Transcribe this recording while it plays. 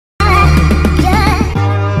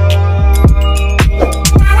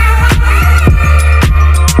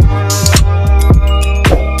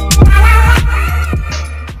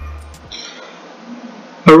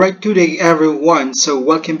Alright, good day everyone. So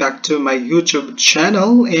welcome back to my YouTube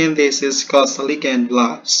channel, and this is Costa Rican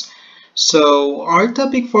Vlogs. So our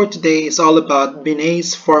topic for today is all about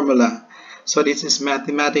Binet's formula. So this is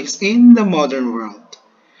mathematics in the modern world.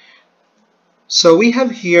 So we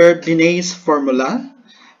have here Binet's formula.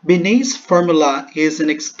 Binet's formula is an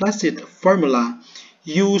explicit formula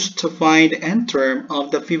used to find the end term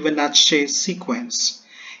of the Fibonacci sequence.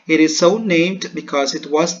 It is so named because it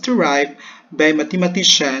was derived by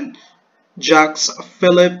mathematician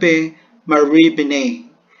Jacques-Philippe Marie Binet,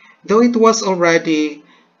 though it was already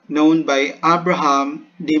known by Abraham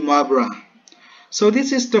de Moivre. So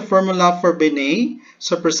this is the formula for Binet,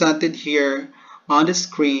 so presented here on the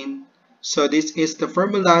screen. So this is the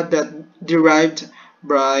formula that derived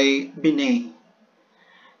by Binet.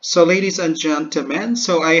 So ladies and gentlemen,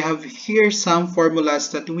 so I have here some formulas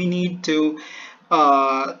that we need to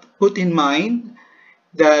put in mind,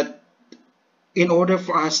 that in order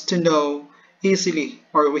for us to know easily,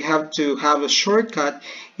 or we have to have a shortcut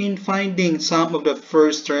in finding some of the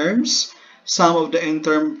first terms, some of the end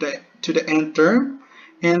term to the end term,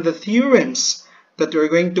 and the theorems that we're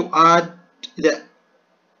going to add the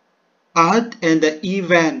odd and the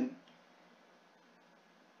even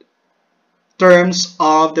terms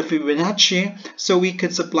of the Fibonacci, so we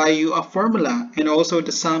could supply you a formula, and also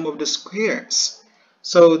the sum of the squares.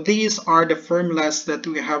 So these are the formulas that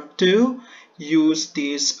we have to use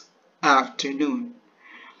this afternoon.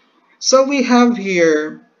 So we have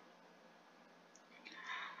here,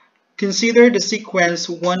 consider the sequence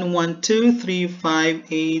 1, 1, 2, 3, 5,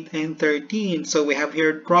 8, and 13. So we have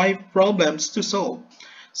here 5 problems to solve.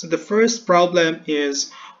 So the first problem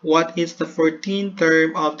is, what is the 14th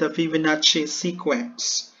term of the Fibonacci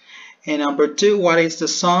sequence? And number 2, what is the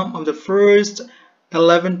sum of the first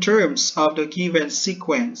 11 terms of the given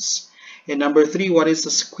sequence? And number 3, what is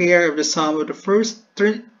the square of the sum of the first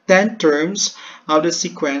 10 terms of the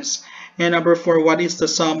sequence? And number 4, what is the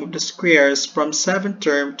sum of the squares from 7th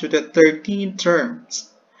term to the 13th terms?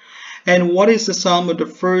 And what is the sum of the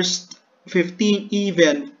first 15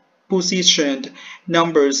 even positioned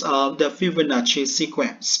numbers of the Fibonacci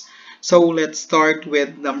sequence? So let's start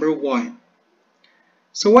with number 1.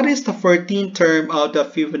 So what is the 14th term of the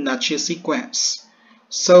Fibonacci sequence?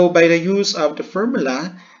 So by the use of the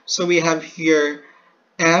formula, so we have here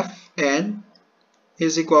Fn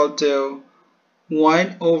is equal to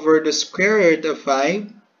 1 over the square root of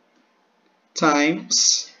 5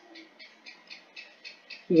 times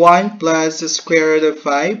 1 plus the square root of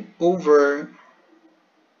 5 over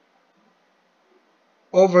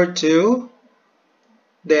 2.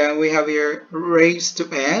 Then we have here raised to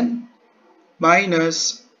n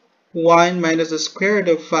minus 1 minus the square root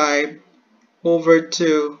of 5 over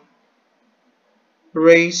 2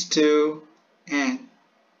 raised to n.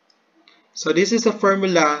 So this is a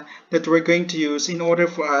formula that we're going to use in order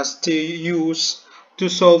for us to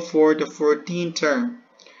solve for the 14th term.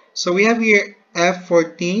 So we have here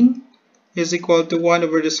F14 is equal to 1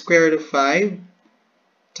 over the square root of 5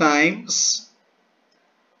 times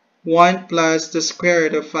 1 plus the square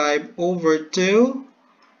root of 5 over 2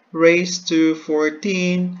 raised to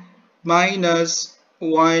 14 minus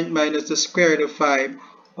 1 minus the square root of 5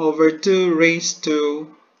 over 2 raised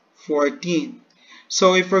to 14.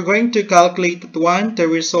 So if we're going to calculate that one, the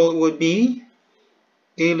result would be,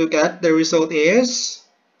 okay, look at the result is,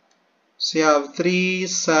 so you have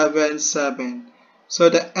 377. So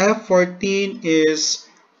the F14 is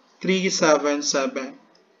 377.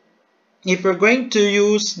 If we're going to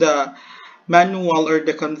use the manual or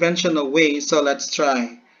the conventional way, so let's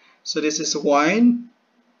try. So this is 1,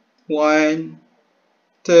 1,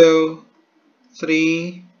 2,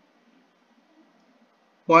 3,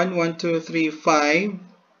 1, 1, 2, 3, 5.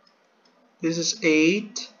 This is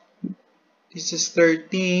 8. This is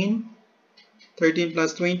 13. 13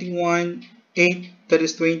 plus 21, 8, that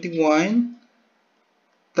is 21.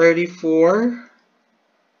 34.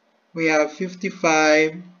 We have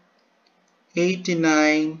 55,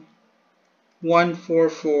 89,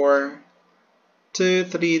 144,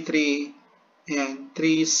 233, and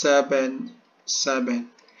 377.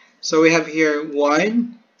 So we have here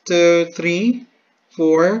 1, 2, 3,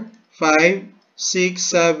 4, 5, 6,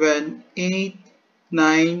 7, 8,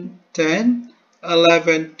 9, 10,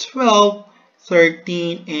 11, 12,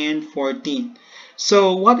 13, and 14.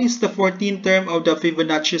 So what is the 14th term of the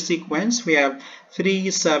Fibonacci sequence? We have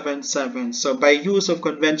 377. So by use of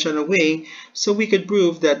conventional way, so we could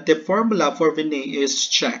prove that the formula for Binet is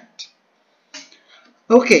checked.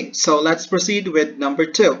 Okay, so let's proceed with number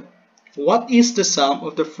 2. What is the sum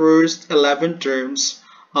of the first 11 terms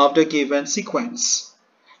of the given sequence?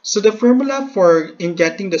 So the formula for in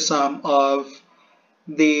getting the sum of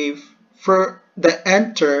the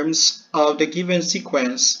n terms of the given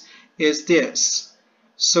sequence is this.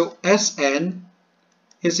 So Sn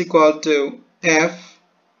is equal to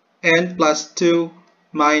Fn plus 2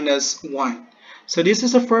 minus 1. So this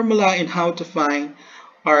is a formula in how to find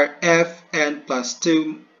our Fn plus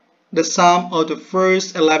 2, the sum of the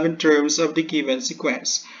first 11 terms of the given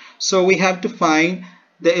sequence. So we have to find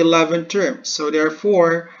the 11 terms. So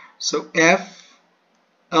therefore, F11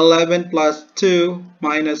 plus 2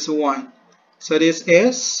 minus 1. So this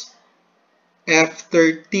is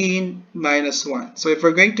F13 minus 1. So if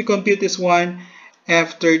we're going to compute this one,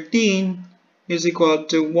 F13 is equal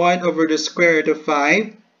to 1 over the square root of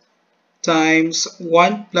 5 times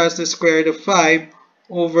 1 plus the square root of 5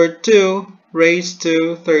 over 2 raised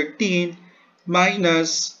to 13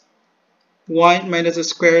 minus 1 minus the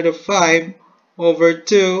square root of 5 over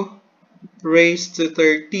 2 raised to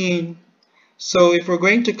 13. So if we're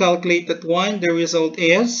going to calculate that one, the result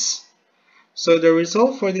is, so the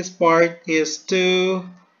result for this part is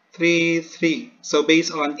 233. So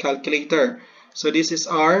based on calculator. So this is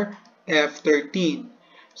our F13.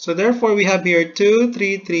 So therefore we have here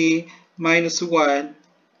 233 minus 1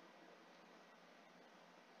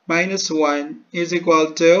 is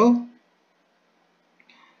equal to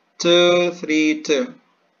 232.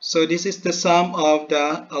 So this is the sum of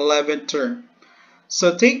the 11th term.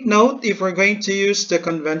 So take note, if we're going to use the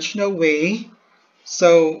conventional way,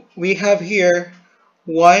 so we have here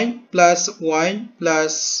 1 plus 1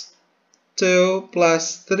 plus 2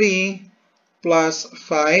 plus 3 plus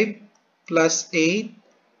 5 plus 8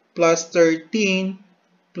 plus 13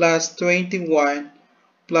 plus 21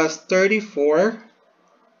 plus 34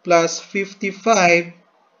 plus 55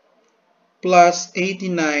 plus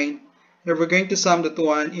 89. If we're going to sum that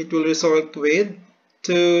one, it will result with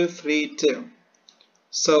 232.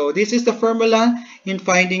 So this is the formula in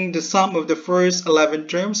finding the sum of the first 11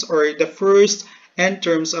 terms or the first n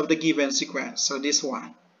terms of the given sequence. So this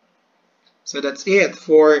one. So that's it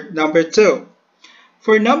for number 2.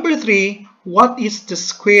 For number 3, what is the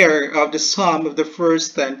square of the sum of the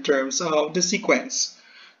first 10 terms of the sequence?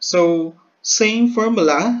 So same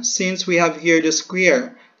formula, since we have here the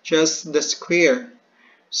square, just the square.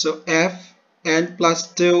 So Fn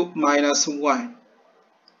plus 2 minus 1.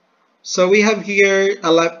 So we have here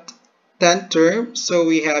a 10th term, so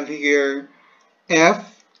we have here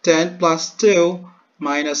F10 plus 2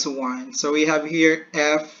 minus 1. So we have here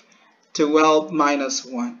F12 minus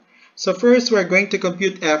 1. So first we're going to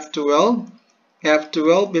compute F12.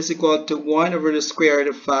 F12 is equal to 1 over the square root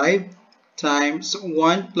of 5 times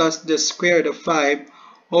 1 plus the square root of 5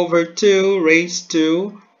 over 2 raised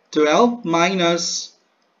to 12 minus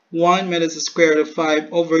 1 minus the square root of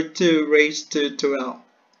 5 over 2 raised to 12.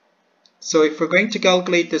 So if we're going to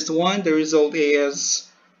calculate this one, the result is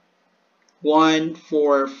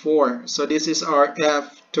 144. So this is our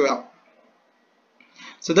F12.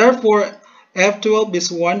 So therefore, F12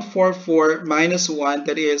 is 144 minus 1,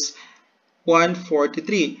 that is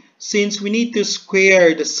 143. Since we need to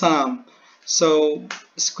square the sum, so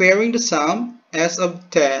squaring the sum, S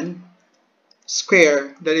of 10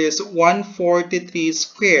 square, that is 143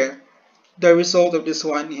 square, the result of this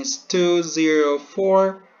one is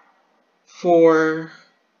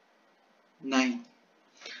 20449.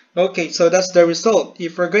 Okay, so that's the result.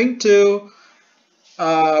 If we're going to,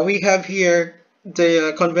 we have here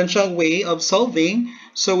the conventional way of solving.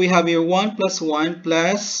 So we have here 1 plus 1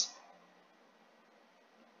 plus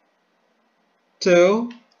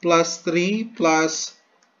 2 plus 3 plus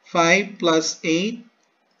 5 plus 8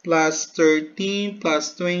 plus 13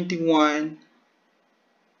 plus 21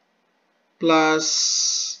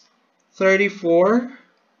 plus 34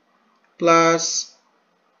 plus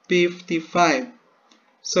 55.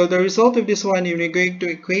 So the result of this one, if we're going to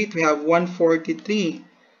equate, we have 143.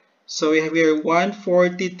 So we have here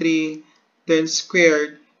 143, then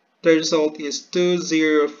squared. The result is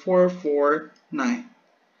 20449.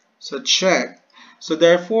 So check. So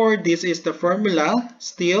therefore, this is the formula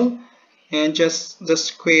still, and just the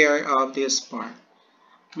square of this part.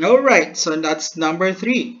 Alright, so that's number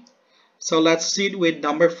 3. So let's proceed with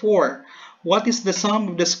number 4. What is the sum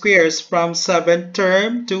of the squares from 7th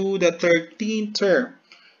term to the 13th term?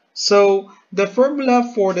 So the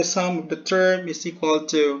formula for the sum of the term is equal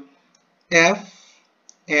to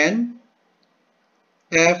Fn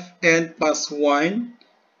plus 1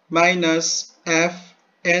 minus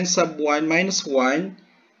Fn sub 1 minus 1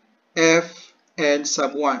 Fn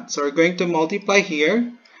sub 1. So we're going to multiply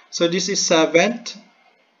here. So this is 7th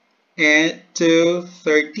and to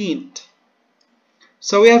 13th.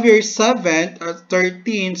 So we have here 7th or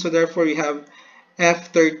 13, so therefore we have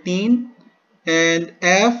F13 and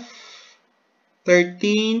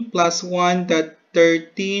 13 plus 1, that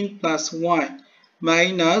 13 plus 1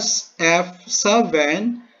 minus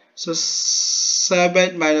F7. So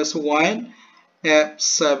 7 minus 1,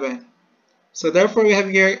 F7. So therefore we have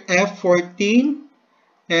here F14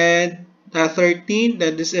 and 13,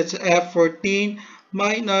 that this is F14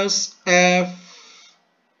 minus F6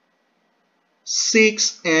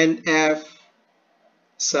 and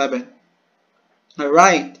F7.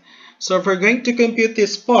 Alright, so if we're going to compute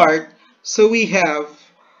this part, so we have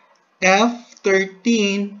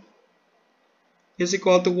F13 is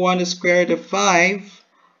equal to 1 square root of 5,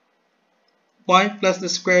 1 plus the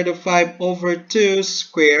square root of 5 over 2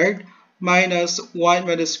 squared minus 1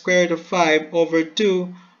 minus square root of 5 over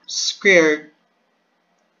 2 squared.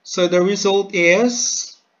 So the result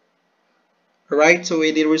is, alright, so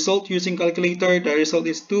with the result using calculator, the result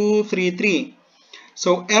is 233.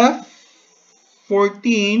 So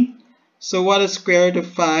F14, so what is square root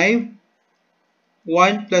of 5?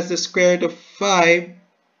 1 plus the square root of 5,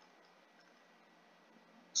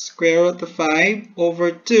 square root of 5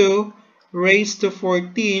 over 2 raised to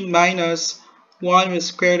 14 minus 1 with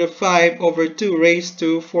square root of 5 over 2 raised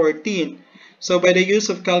to 14. So by the use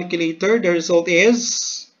of calculator, the result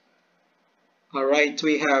is, alright,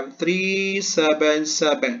 we have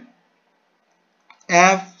 377.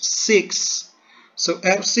 F6. So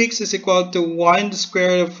F6 is equal to 1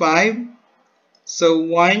 square root of 5. So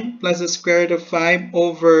 1 plus the square root of 5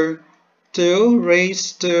 over 2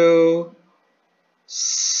 raised to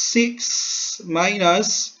 6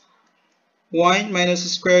 minus 1 minus the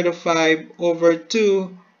square root of 5 over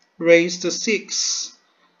 2 raised to 6.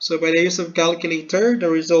 So by the use of calculator, the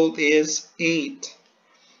result is 8.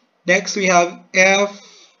 Next we have F7.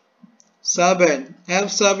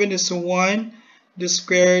 F7 is 1 the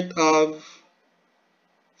square root of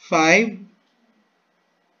 5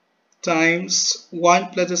 times 1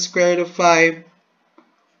 plus the square root of 5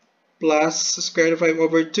 plus the square root of 5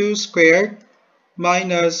 over 2 squared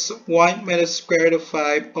minus 1 minus square root of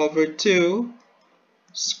 5 over 2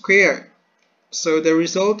 squared. So the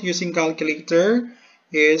result using calculator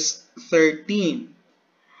is 13.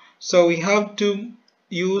 So we have to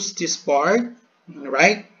use this part,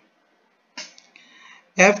 right?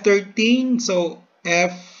 F13, so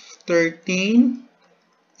F13,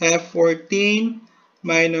 F14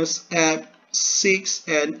 minus F6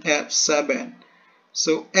 and F7.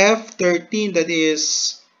 So F13, that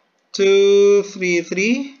is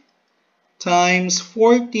 233 times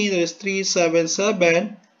 14, that is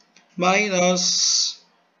 377 minus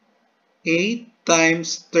 8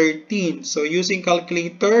 times 13. So using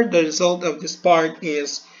calculator, the result of this part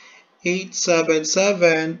is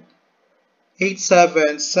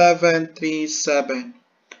 87737.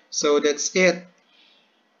 So that's it.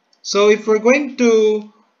 So if we're going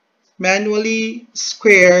to manually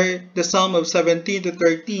square the sum of 17 to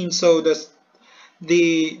 13, so the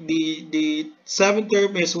seventh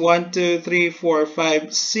term is 1, 2, 3, 4,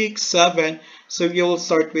 5, 6, 7. So you'll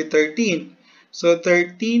start with 13. So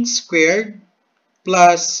 13 squared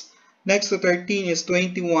plus next to 13 is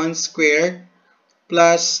 21 squared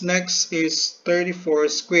plus next is 34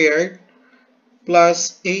 squared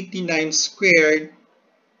plus 89 squared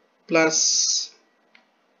plus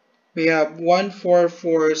we have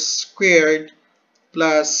 144 squared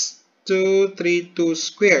plus 232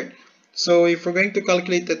 squared. So if we're going to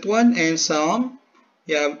calculate that one and sum,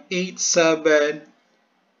 you have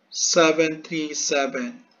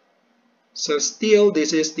 87737. So still,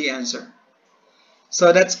 this is the answer.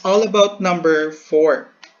 So that's all about number 4.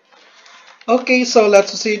 Okay, so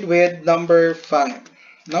let's proceed with number 5.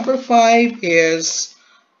 Number 5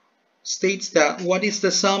 states that what is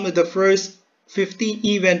the sum of the first 15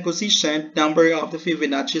 even position number of the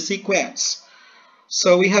Fibonacci sequence.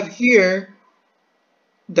 So we have here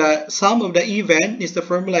the sum of the even is the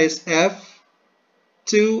formula is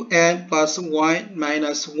F2n plus 1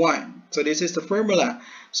 minus 1. So this is the formula.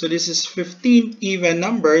 So this is 15 even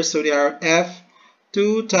numbers. So they are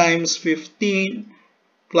F2 times 15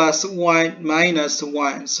 plus 1 minus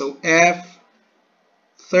 1. So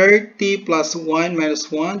F30 plus 1 minus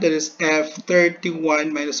 1. That is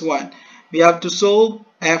F31 minus 1. We have to solve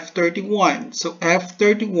F31. So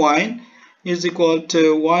F31 is equal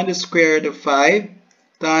to 1 square root of 5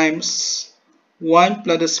 times 1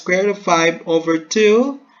 plus the square root of 5 over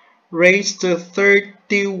 2 raised to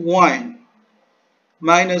 31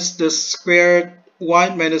 minus the square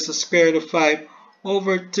 1 minus the square root of 5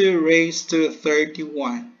 over 2 raised to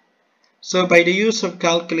 31. So by the use of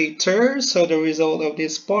calculator, so the result of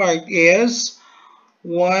this part is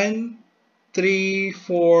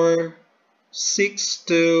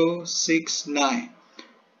 1346269.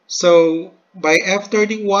 So by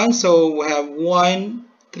F31, so we have 1,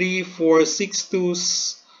 3, 4, 6, 2,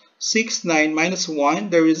 6, 9 minus 1.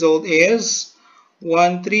 The result is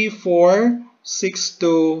 1, 3, 4, 6,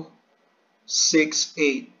 2, 6,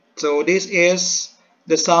 8. So this is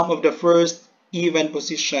the sum of the first even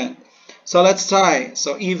position. So let's try.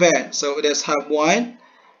 So even. So let's have 1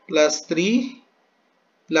 plus 3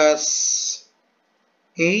 plus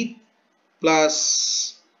 8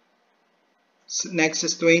 plus, next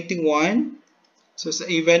is 21. So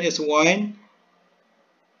even is 1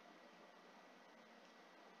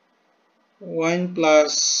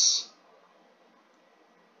 plus,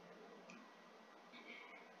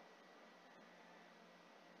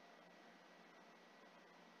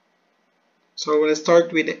 so let's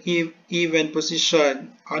start with the even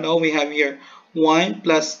position. And all we have here 1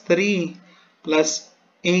 plus 3 plus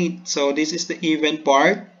 8. So this is the even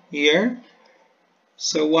part here.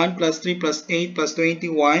 So 1 plus 3 plus 8 plus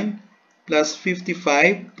 21 plus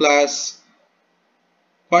 55 plus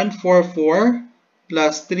 144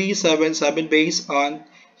 plus 377 based on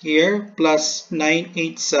here plus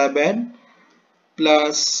 987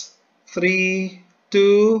 plus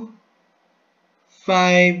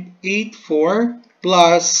 32584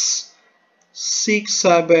 plus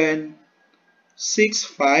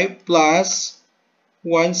 6765 plus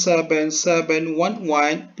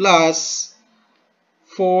 17711 plus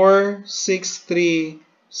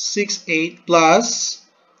 46368 plus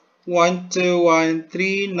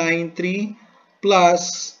 121393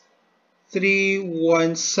 plus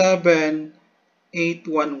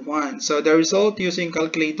 317811. So the result using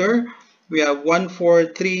calculator, we have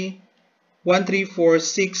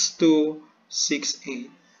 1346268.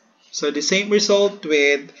 So the same result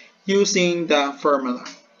with using the formula.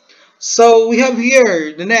 So we have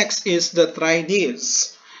here, the next is the try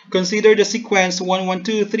this. Consider the sequence 1, 1,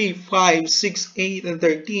 2, 3, 5, 6, 8, and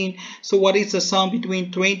 13. So what is the sum between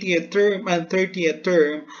 20th term and 30th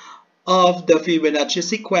term of the Fibonacci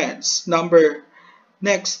sequence?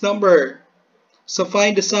 Next number. So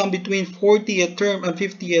find the sum between 40th term and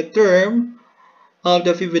 50th term of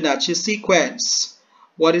the Fibonacci sequence.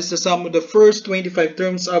 What is the sum of the first 25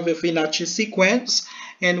 terms of the Fibonacci sequence?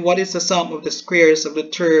 And what is the sum of the squares of the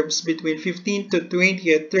terms between 15th to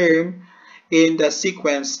 20th term in the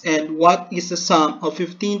sequence? And what is the sum of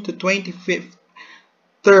 15th to 25th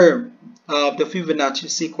term of the Fibonacci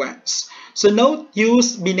sequence? So note,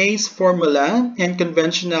 use Binet'S formula and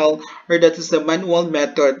conventional, or that is the manual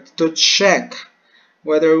method, to check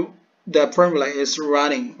whether the formula is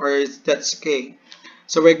running or is that's okay.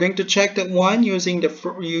 So we're going to check that one using the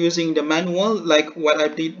manual, like what I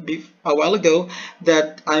did a while ago,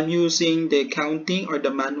 that I'm using the counting or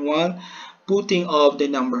the manual putting of the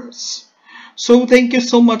numbers. So thank you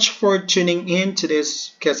so much for tuning in to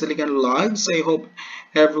this Kesiligan Logs. I hope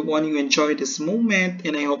everyone you enjoyed this moment,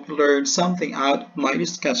 and I hope you learned something out of my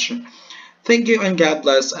discussion. Thank you and God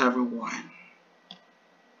bless everyone.